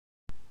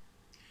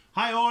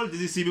Hi all,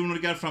 this is CB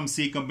Munirkar from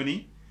C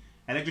Company.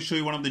 I'd like to show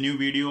you one of the new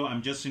video.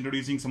 I'm just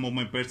introducing some of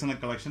my personal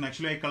collection.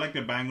 Actually, I collect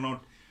a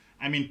banknote.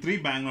 Three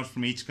banknotes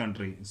from each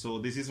country. So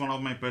this is one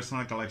of my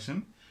personal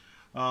collection.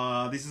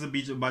 This is a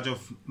batch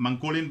of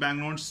Mongolian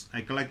banknotes.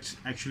 I collect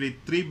actually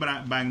three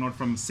banknotes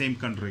from same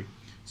country.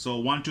 So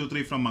 1, 2,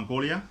 3 from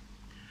Mongolia.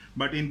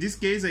 But in this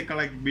case, I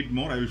collect a bit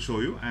more. I will show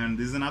you. And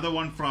this is another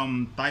one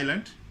from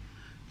Thailand.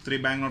 Three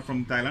banknotes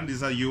from Thailand.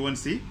 These are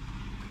UNC.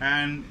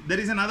 And there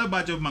is another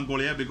batch of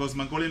Mongolia because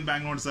Mongolian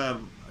banknotes are,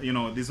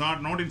 these are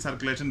not in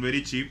circulation,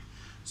 very cheap.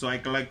 So I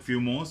collect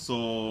few more.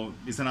 So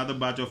it's another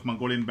batch of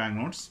Mongolian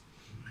banknotes.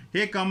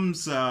 Here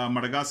comes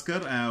Madagascar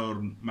or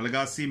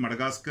Malagasy,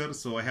 Madagascar.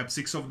 So I have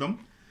 6 of them.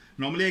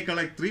 Normally I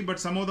collect 3, but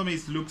some of them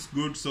looks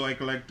good. So I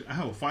collect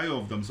 5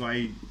 of them. So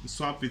I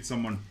swap with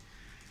someone.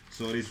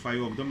 So there is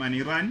 5 of them. And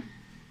Iran,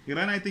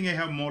 I think I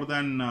have more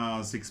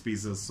than 6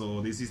 pieces. So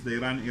this is the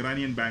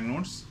Iranian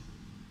banknotes.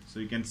 So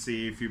you can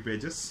see a few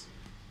pages.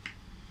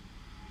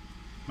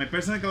 My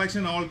personal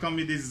collection all come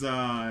with these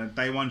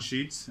Taiwan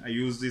sheets. I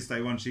use these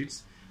Taiwan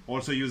sheets.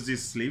 Also use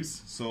these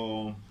sleeves.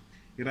 So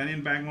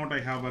Iranian banknote I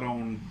have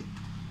around,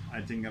 I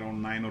think around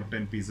 9 or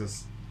 10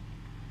 pieces.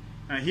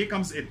 Here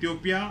comes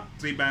Ethiopia,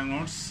 3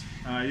 banknotes.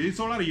 These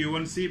all are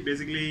UNC.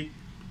 Basically,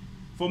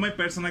 for my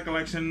personal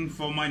collection,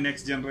 for my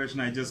next generation,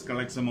 I just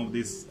collect some of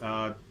these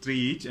 3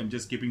 each. I'm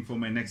just keeping for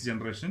my next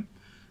generation.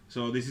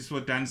 So this is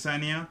for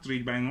Tanzania,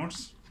 3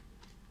 banknotes.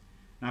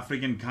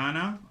 African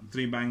Ghana,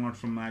 3 banknotes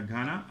from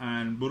Ghana,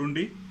 and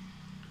Burundi,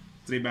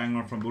 3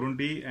 banknotes from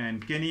Burundi,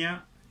 and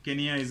Kenya.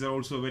 Kenya is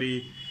also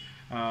very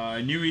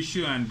new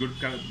issue and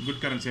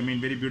good currency.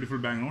 Very beautiful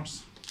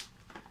banknotes.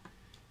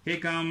 Here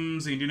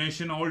comes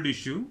Indonesian old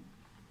issue,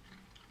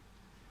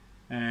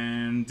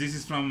 and this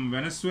is from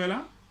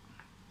Venezuela.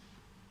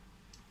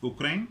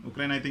 Ukraine,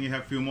 I think I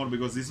have few more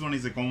because this one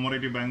is a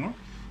commemorative banknote,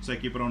 so I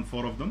keep around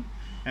 4 of them.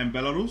 And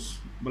Belarus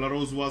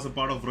was a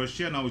part of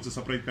Russia. Now it's a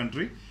separate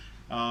country.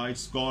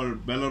 It's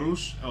called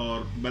Belarus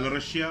or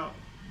Belarusia.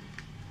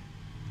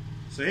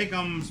 So here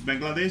comes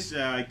Bangladesh.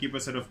 I keep a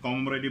set of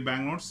commemorative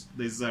banknotes.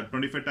 This is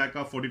 25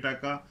 taka, 40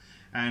 taka,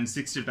 and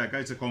 60 taka.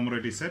 It's a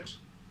commemorative set.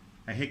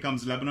 And here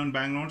comes Lebanon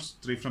banknotes,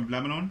 3 from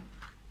Lebanon.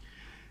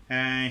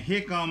 And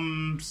here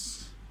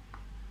comes,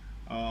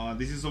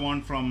 this is the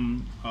one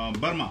from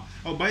Burma.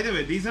 Oh, by the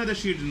way, these are the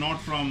sheets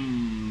not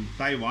from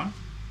Taiwan.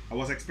 I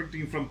was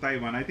expecting from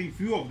Taiwan. I think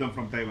few of them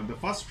from Taiwan. The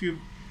first few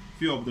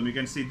of them, you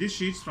can see these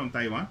sheets from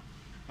Taiwan.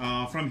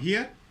 From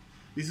here,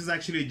 this is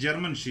actually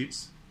German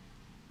sheets.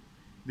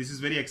 This is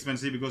very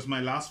expensive because my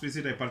last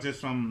visit I purchased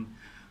from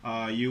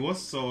US.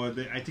 So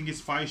I think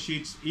it's 5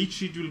 sheets. Each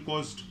sheet will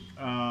cost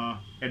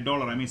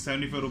 $1.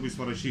 75 rupees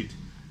for a sheet.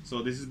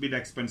 So this is a bit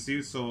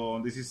expensive.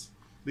 So this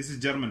is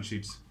German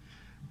sheets.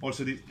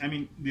 Also,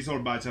 these all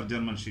batch are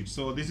German sheets.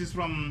 So this is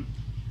from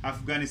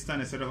Afghanistan,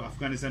 a set of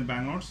Afghanistan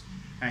banknotes.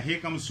 And here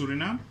comes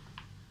Suriname.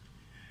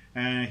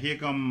 And here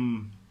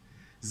come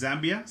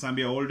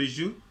Zambia old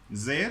issue,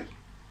 Zaire.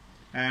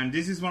 And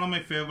this is one of my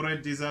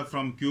favorite. These are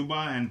from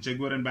Cuba and Che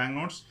Guevara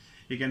banknotes.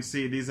 You can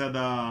see these are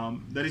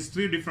there is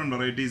 3 different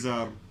varieties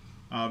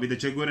with the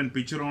Che Guevara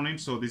picture on it.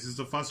 So this is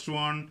the first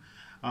one,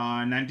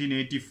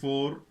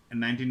 1984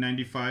 and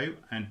 1995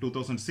 and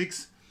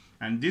 2006.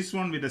 And this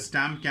one with the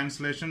stamp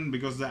cancellation,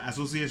 because the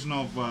Association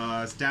of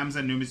Stamps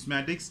and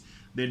Numismatics,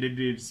 they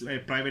did a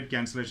private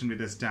cancellation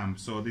with a stamp.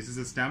 So this is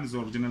a stamp, this is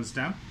the original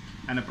stamp,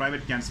 and a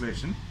private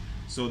cancellation.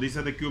 So these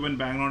are the Cuban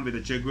banknote with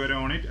the Che Guevara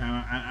on it.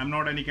 I'm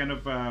not any kind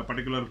of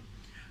particular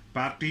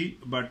party,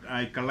 but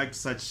I collect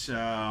such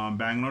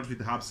banknotes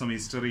with have some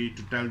history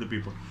to tell the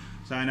people.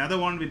 So another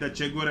one with the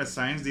Che Guevara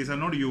signs. These are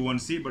not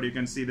UNC, but you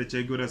can see the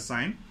Che Guevara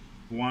sign.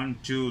 1,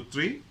 2,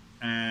 3,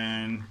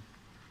 and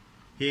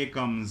here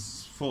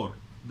comes 4.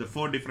 The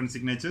 4 different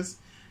signatures.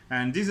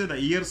 And these are the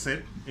year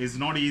set. It's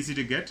not easy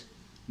to get.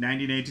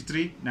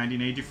 1983,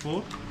 1984,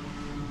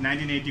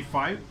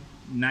 1985,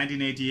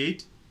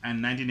 1988,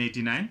 and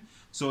 1989.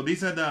 So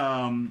these are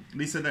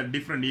the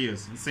different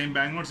years, same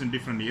banknotes in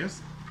different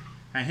years.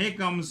 And here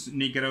comes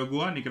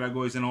Nicaragua.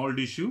 Nicaragua is an old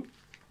issue.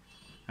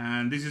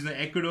 And this is the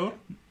Ecuador,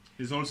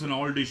 is also an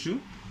old issue.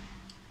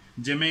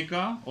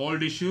 Jamaica,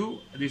 old issue,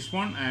 this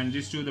one, and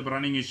these 2 the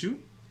running issue.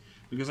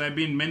 Because I've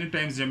been many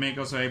times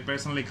Jamaica, so I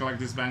personally collect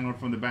this banknote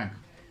from the bank.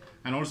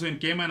 And also in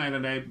Cayman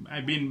Island,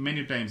 I've been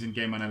many times in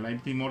Cayman Island. I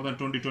think more than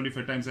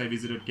 20-25 times I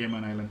visited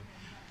Cayman Island.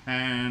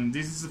 And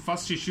this is the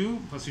first issue.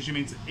 First issue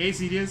means A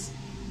series.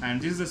 And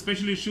this is a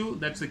special issue.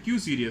 That's the Q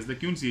series, the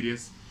Q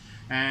series.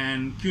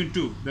 And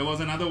Q2. There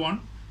was another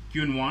one,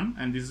 Q1,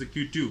 and this is the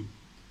Q2.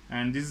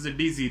 And this is the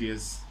D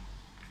series.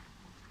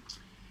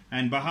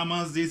 And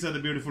Bahamas, these are the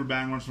beautiful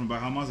banknotes from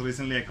Bahamas.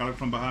 Recently I collected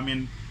from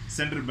Bahamian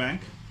Central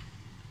Bank.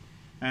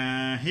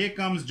 Here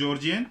comes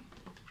Georgian.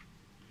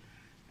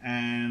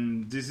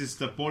 And this is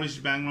the Polish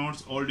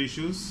banknotes, old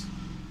issues.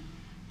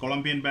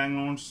 Colombian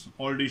banknotes,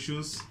 old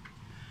issues.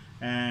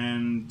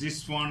 And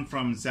this one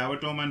from Sao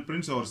Tome and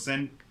Principe or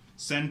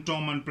Saint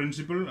Tome and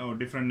Principe, or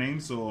different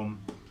names. So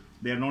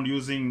They are not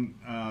using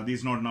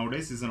these note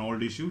nowadays. This is an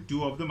old issue.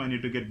 2 of them. I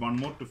need to get 1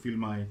 more to fill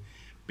my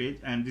page,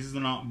 and this is the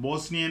now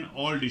Bosnian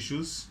old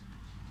issues,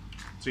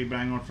 3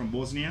 banknote from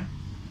Bosnia.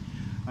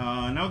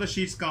 Now the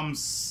sheets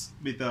comes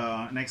with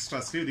an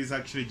extra sleeve. This is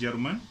actually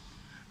German.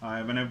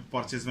 When I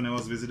purchased when I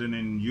was visiting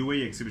in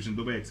UAE exhibition,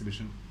 Dubai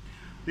exhibition.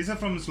 These are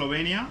from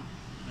Slovenia,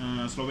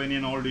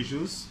 Slovenian old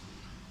issues.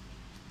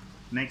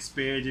 Next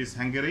page is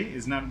Hungary.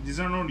 These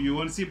are not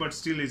UNC, but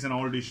still is an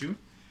old issue.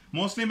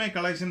 Mostly my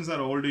collections are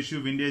old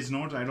issue vintage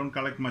notes. I don't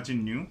collect much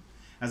in new.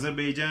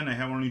 Azerbaijan, I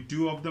have only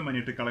 2 of them. I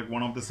need to collect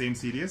 1 of the same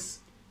series.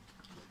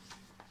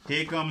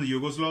 Here comes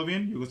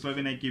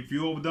Yugoslavian, I keep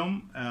few of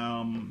them.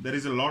 There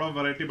is a lot of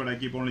variety, but I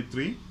keep only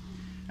 3.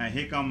 And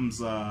here comes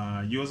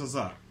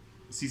USSR,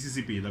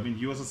 CCCP, that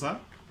means USSR.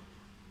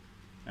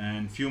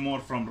 And few more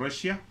from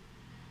Russia.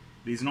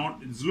 These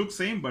look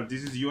same, but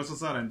this is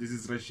USSR and this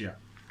is Russia.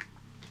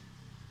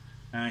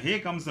 Here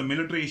comes the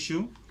military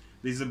issue.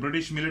 This is a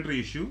British military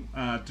issue,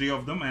 3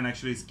 of them, and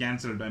actually it's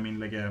cancelled. I mean,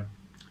 like a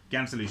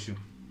cancel issue.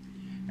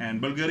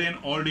 And Bulgarian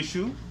old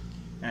issue,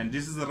 and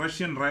this is the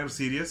Russian rare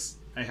series.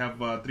 I have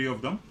 3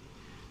 of them.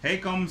 Here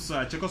comes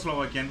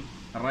Czechoslovakian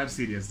rare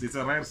series. It's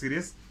a rare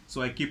series,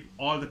 so I keep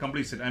all the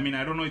complete set. I mean,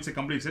 I don't know it's a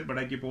complete set, but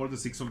I keep all the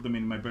 6 of them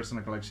in my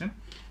personal collection.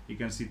 You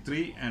can see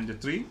 3 and the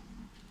 3.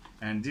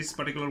 And this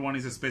particular one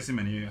is a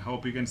specimen. I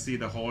hope you can see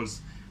the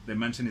holes they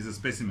mention is a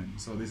specimen.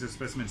 So this is a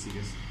specimen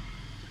series.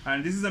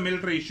 And this is a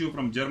military issue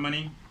from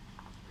Germany,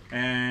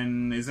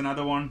 and is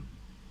another one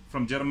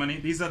from Germany.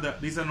 These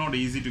are not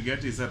easy to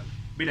get. It's a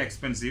bit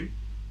expensive.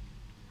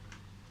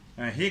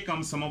 Here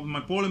comes some of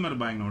my polymer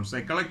banknotes.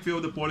 I collect few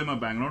of the polymer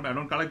banknote. I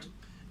don't collect,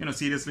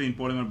 seriously in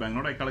polymer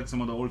banknote. I collect some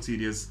of the old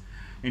series.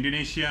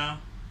 Indonesia,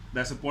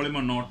 that's a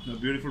polymer note, a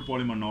beautiful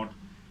polymer note.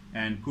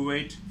 And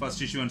Kuwait,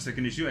 first issue and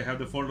second issue. I have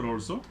the folder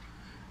also.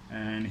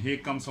 And here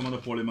comes some of the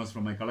polymers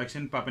from my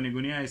collection. Papua New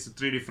Guinea is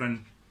 3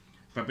 different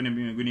Papua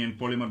New Guinean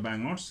polymer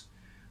banknotes.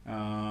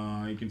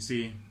 You can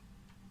see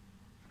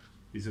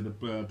these are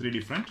the 3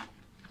 different.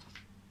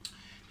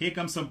 Here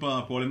comes some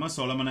polymers: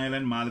 Solomon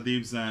Island,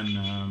 Maldives,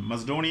 and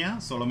Macedonia.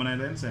 Solomon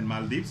Islands and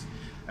Maldives.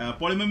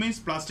 Polymer means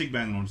plastic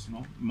banknotes.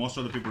 Most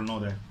of the people know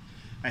that.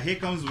 Here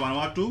comes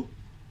Vanuatu,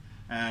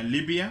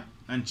 Libya,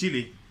 and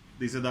Chile.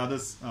 These are the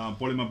others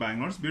polymer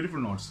banknotes. Beautiful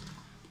notes.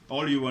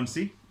 All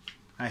UNC.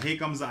 Here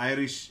comes the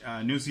Irish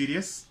new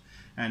series,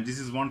 and this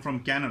is one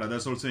from Canada.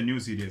 That's also a new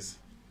series.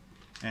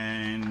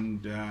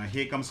 And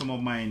here comes some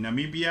of my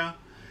Namibia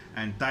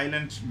and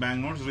Thailand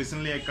banknotes.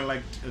 Recently I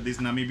collect this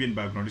Namibian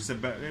banknote.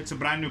 It's a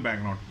brand new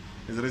banknote.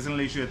 It's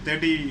recently issued at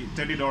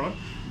 $30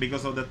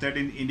 because of the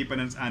 13th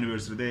independence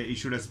anniversary. They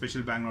issued a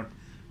special banknote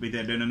with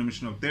a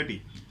denomination of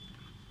 30.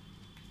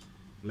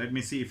 Let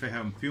me see if I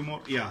have a few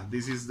more. Yeah,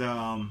 this is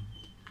the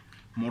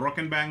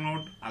Moroccan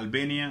banknote,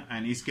 Albania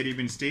and East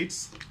Caribbean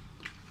states.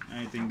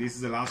 I think this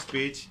is the last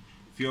page.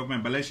 Few of my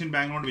Malaysian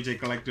banknote which I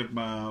collected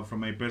from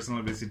my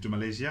personal visit to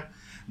Malaysia.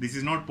 This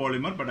is not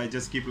polymer, but I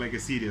just keep like a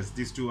series.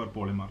 These 2 are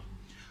polymer.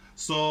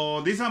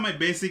 So these are my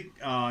basic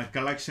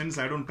collections.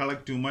 I don't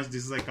collect too much.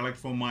 This is I collect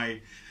for my,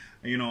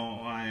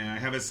 I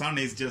have a son.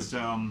 He's just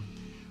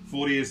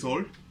 4 years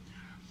old.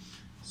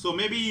 So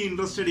maybe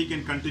interested, he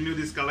can continue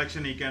this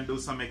collection. He can do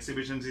some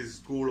exhibitions in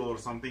school or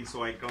something.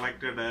 So I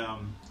collected a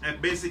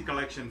basic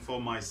collection for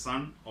my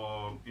son,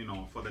 or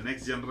for the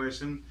next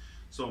generation.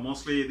 So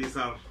mostly these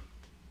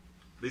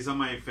are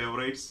my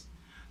favorites.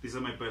 These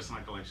are my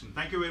personal collection.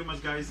 Thank you very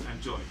much, guys.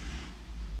 Enjoy.